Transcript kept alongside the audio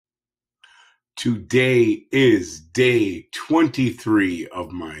Today is day 23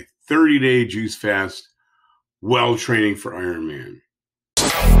 of my 30-day juice fast while training for Ironman.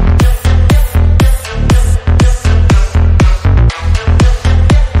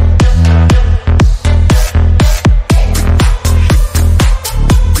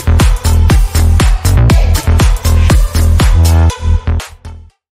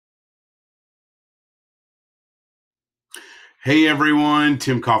 Hey everyone,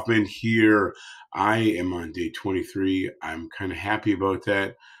 Tim Kaufman here. I am on day 23. I'm kind of happy about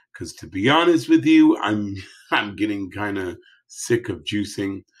that because, to be honest with you, I'm getting kind of sick of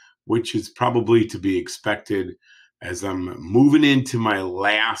juicing, which is probably to be expected as I'm moving into my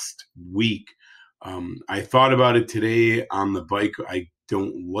last week. I thought about it today on the bike. I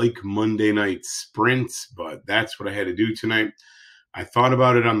don't like Monday night sprints, but that's what I had to do tonight. I thought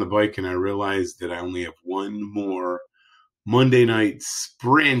about it on the bike and I realized that I only have one more Monday night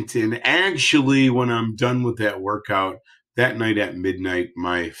sprint, and actually when I'm done with that workout that night at midnight,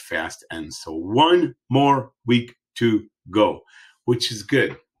 my fast ends. So one more week to go, which is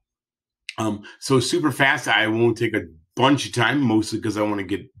good. So super fast. I won't take a bunch of time, mostly because I want to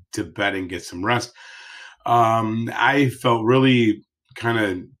get to bed and get some rest. I felt really kind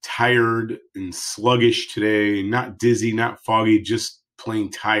of tired and sluggish today, not dizzy, not foggy, just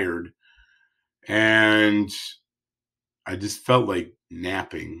plain tired. And I just felt like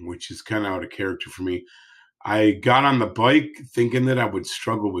napping, which is kind of out of character for me. I got on the bike thinking that I would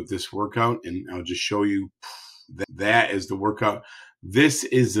struggle with this workout, and I'll just show you that is the workout. This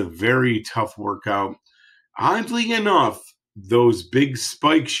is a very tough workout. Oddly enough, those big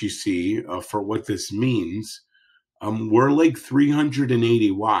spikes you see for what this means were like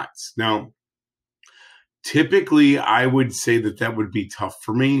 380 watts. Now, typically, I would say that would be tough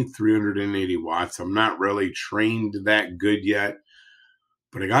for me, 380 watts. I'm not really trained that good yet,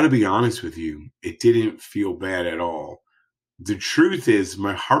 but I got to be honest with you, it didn't feel bad at all. The truth is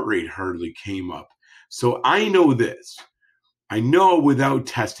my heart rate hardly came up. So I know this. I know without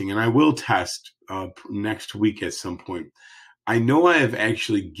testing, and I will test next week at some point, I know I have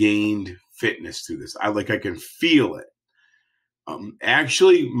actually gained fitness through this. I can feel it.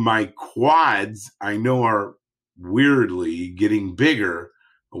 Actually, my quads, I know, are weirdly getting bigger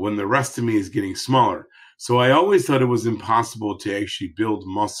when the rest of me is getting smaller. So I always thought it was impossible to actually build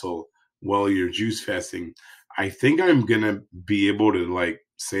muscle while you're juice fasting. I think I'm going to be able to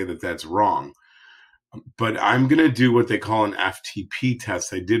say that that's wrong. But I'm going to do what they call an FTP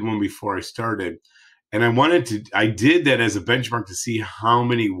test. I did one before I started. And I did that as a benchmark to see how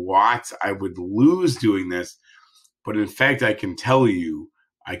many watts I would lose doing this. But in fact, I can tell you,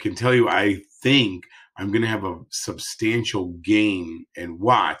 I think I'm going to have a substantial gain in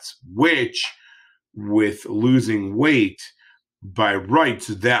watts, which with losing weight, by rights,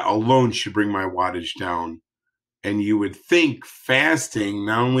 that alone should bring my wattage down. And you would think fasting,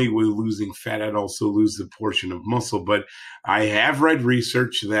 not only with losing fat, I'd also lose a portion of muscle. But I have read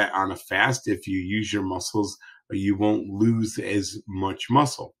research that on a fast, if you use your muscles, you won't lose as much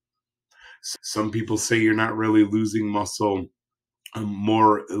muscle. Some people say you're not really losing muscle,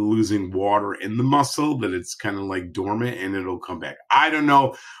 more losing water in the muscle, that it's kind of like dormant and it'll come back. I don't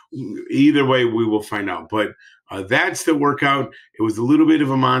know. Either way, we will find out. But that's the workout. It was a little bit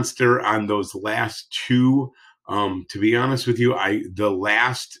of a monster on those last two. To be honest with you, the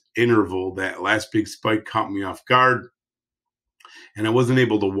last interval, that last big spike caught me off guard. And I wasn't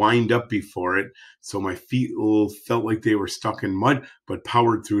able to wind up before it. So my feet felt like they were stuck in mud, but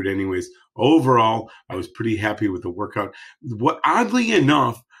powered through it anyways. Overall, I was pretty happy with the workout. Oddly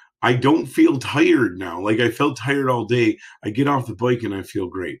enough, I don't feel tired now. I felt tired all day. I get off the bike and I feel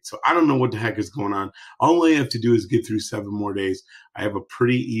great. So I don't know what the heck is going on. All I have to do is get through 7 more days. I have a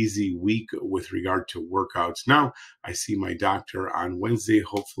pretty easy week with regard to workouts. Now I see my doctor on Wednesday,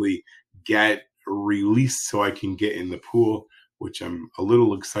 hopefully get released so I can get in the pool, which I'm a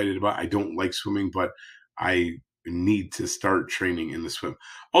little excited about. I don't like swimming, but I need to start training in the swim.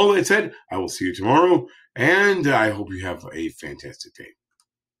 All that said, I will see you tomorrow, and I hope you have a fantastic day.